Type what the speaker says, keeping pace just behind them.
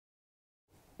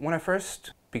When I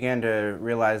first began to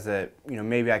realize that,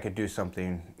 maybe I could do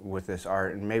something with this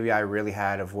art, and maybe I really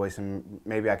had a voice, and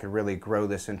maybe I could really grow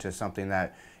this into something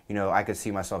that, I could see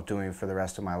myself doing for the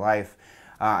rest of my life.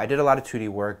 I did a lot of 2D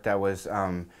work that was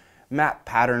map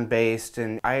pattern based,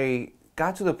 and I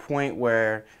got to the point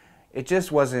where it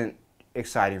just wasn't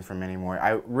exciting for me anymore.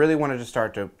 I really wanted to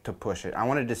start to push it. I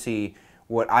wanted to see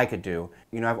what I could do.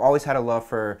 I've always had a love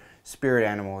for spirit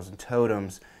animals and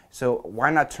totems, so why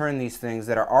not turn these things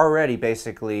that are already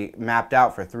basically mapped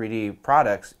out for 3D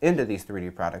products into these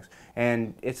 3D products?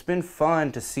 And it's been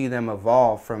fun to see them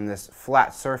evolve from this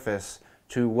flat surface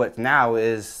to what now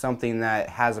is something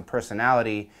that has a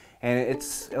personality, and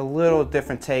it's a little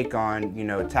different take on,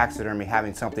 taxidermy,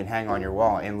 having something hang on your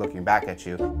wall and looking back at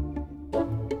you.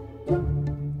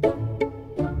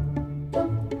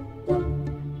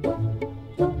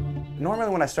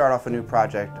 Normally when I start off a new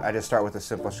project, I just start with a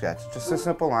simple sketch. Just a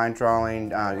simple line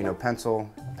drawing, pencil,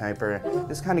 paper.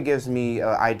 This kind of gives me an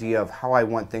idea of how I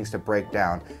want things to break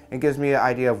down. It gives me an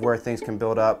idea of where things can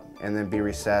build up and then be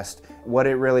recessed. What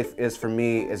it really is for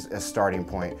me is a starting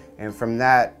point. And from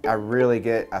that, I really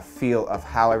get a feel of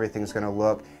how everything's going to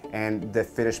look and the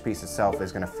finished piece itself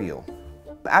is going to feel.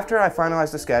 After I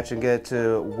finalize the sketch and get it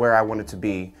to where I want it to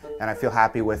be, and I feel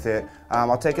happy with it,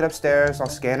 I'll take it upstairs, I'll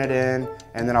scan it in,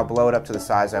 and then I'll blow it up to the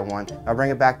size I want. I'll bring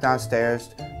it back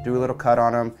downstairs, do a little cut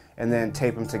on them, and then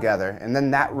tape them together. And then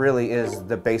that really is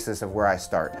the basis of where I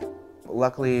start.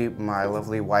 Luckily, my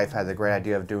lovely wife had the great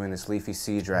idea of doing this leafy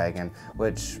sea dragon,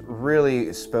 which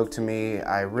really spoke to me.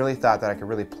 I really thought that I could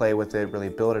really play with it, really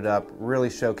build it up, really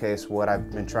showcase what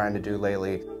I've been trying to do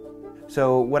lately.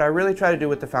 So what I really try to do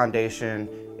with the foundation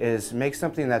is make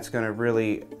something that's going to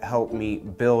really help me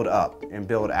build up and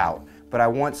build out. But I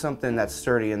want something that's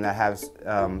sturdy and that has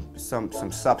some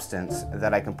substance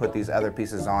that I can put these other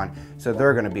pieces on, so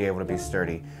they're going to be able to be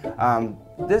sturdy.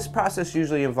 This process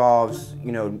usually involves,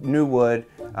 new wood,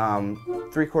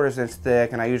 3/4 inch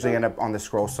thick, and I usually end up on the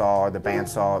scroll saw or the band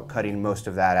saw cutting most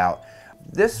of that out.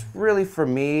 This really, for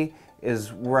me,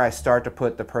 is where I start to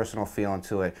put the personal feel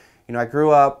into it. I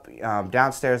grew up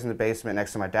downstairs in the basement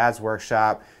next to my dad's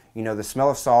workshop. The smell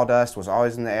of sawdust was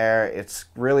always in the air. It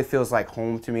really feels like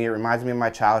home to me. It reminds me of my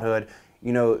childhood.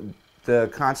 The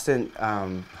constant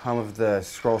hum of the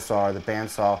scroll saw or the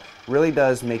bandsaw really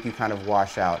does make you kind of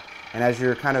wash out. And as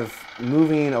you're kind of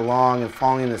moving along and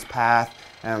following this path,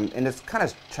 and it's kind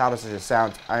of childish as it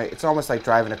sounds, it's almost like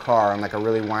driving a car on like a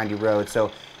really windy road.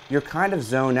 So you're kind of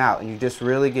zoned out and you just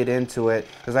really get into it,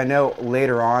 because I know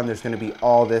later on there's going to be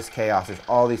all this chaos. There's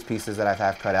all these pieces that I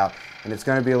have cut out, and it's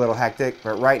going to be a little hectic,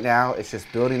 but right now it's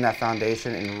just building that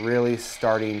foundation and really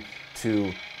starting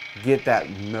to get that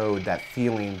mode, that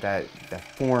feeling, that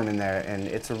form in there, and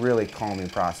it's a really calming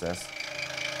process.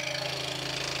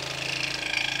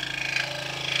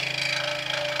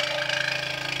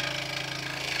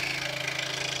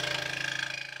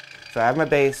 So I have my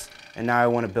base, and now I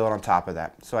want to build on top of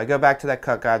that. So I go back to that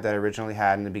cut guide that I originally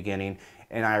had in the beginning,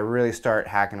 and I really start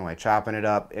hacking away, chopping it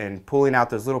up and pulling out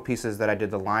those little pieces that I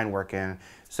did the line work in.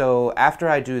 So after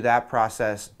I do that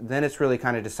process, then it's really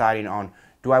kind of deciding on,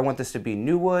 do I want this to be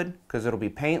new wood, because it'll be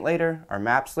paint later, or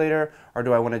maps later, or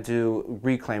do I want to do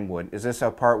reclaimed wood? Is this a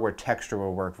part where texture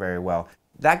will work very well?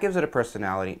 That gives it a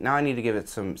personality. Now I need to give it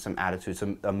some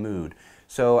attitude, a mood.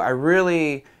 So I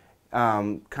really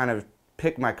kind of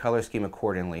pick my color scheme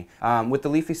accordingly. With the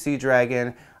leafy sea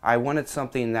dragon, I wanted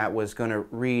something that was going to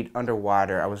read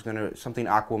underwater. I was going to something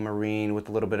aquamarine with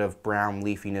a little bit of brown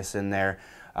leafiness in there.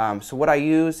 So what I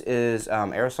use is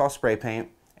aerosol spray paint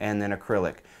and then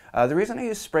acrylic. The reason I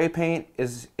use spray paint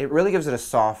is it really gives it a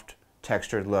soft,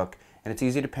 textured look, and it's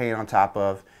easy to paint on top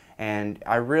of. And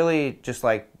I really just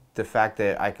like the fact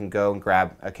that I can go and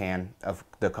grab a can of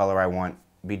the color I want,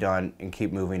 be done, and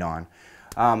keep moving on.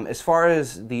 As far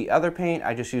as the other paint,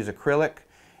 I just use acrylic,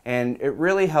 and it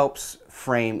really helps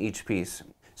frame each piece.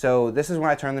 So this is when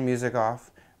I turn the music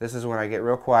off, this is when I get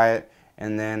real quiet,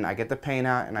 and then I get the paint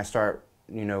out and I start,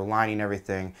 lining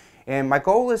everything. And my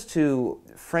goal is to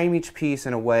frame each piece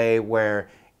in a way where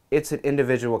it's an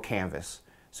individual canvas.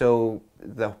 So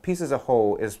the piece as a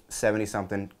whole is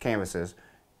 70-something canvases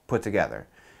put together.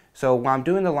 So while I'm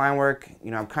doing the line work,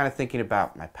 I'm kind of thinking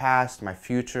about my past, my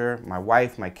future, my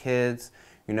wife, my kids,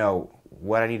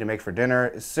 what I need to make for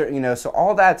dinner, so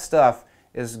all that stuff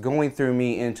is going through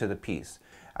me into the piece.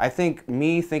 I think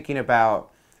me thinking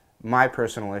about my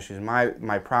personal issues,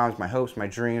 my problems, my hopes, my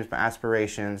dreams, my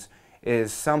aspirations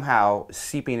is somehow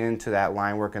seeping into that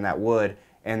line work and that wood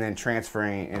and then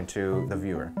transferring into the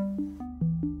viewer.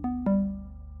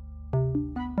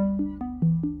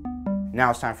 Now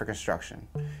it's time for construction.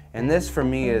 And this for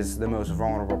me is the most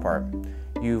vulnerable part.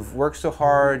 You've worked so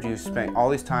hard, you've spent all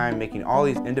this time making all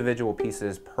these individual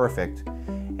pieces perfect,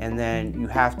 and then you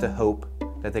have to hope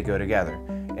that they go together.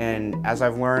 And as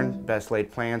I've learned, best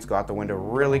laid plans go out the window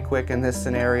really quick in this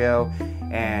scenario,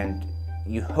 and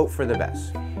you hope for the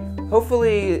best.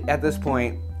 Hopefully at this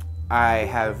point I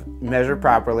have measured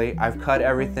properly, I've cut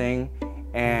everything,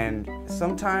 and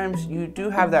sometimes you do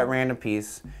have that random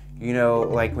piece, you know,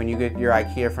 like when you get your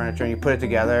IKEA furniture and you put it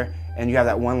together and you have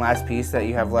that one last piece that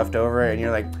you have left over and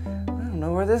you're like, I don't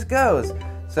know where this goes.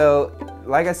 So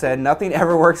like I said, nothing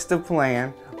ever works to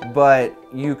plan, but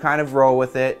you kind of roll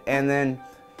with it, and then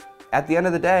at the end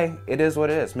of the day, it is what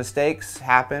it is. Mistakes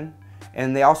happen,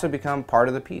 and they also become part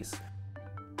of the piece.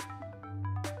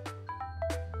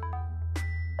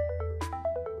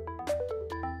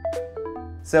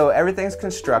 So everything's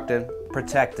constructed,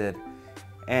 protected,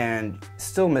 and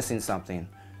still missing something.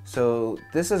 So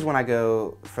this is when I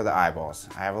go for the eyeballs.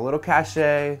 I have a little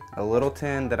cachet, a little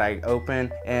tin that I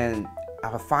open, and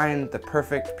I'll find the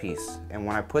perfect piece. And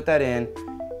when I put that in,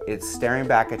 it's staring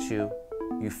back at you.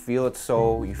 You feel its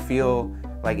soul, you feel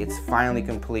like it's finally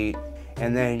complete,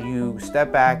 and then you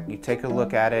step back, you take a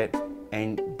look at it,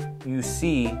 and you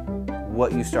see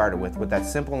what you started with that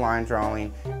simple line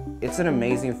drawing. It's an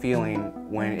amazing feeling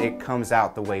when it comes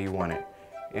out the way you want it.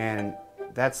 And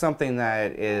that's something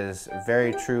that is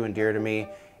very true and dear to me,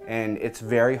 and it's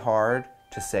very hard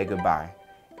to say goodbye.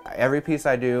 Every piece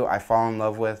I do, I fall in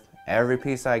love with. Every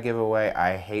piece I give away,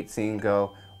 I hate seeing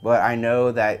go, but I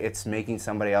know that it's making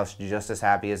somebody else just as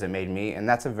happy as it made me, and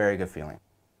that's a very good feeling.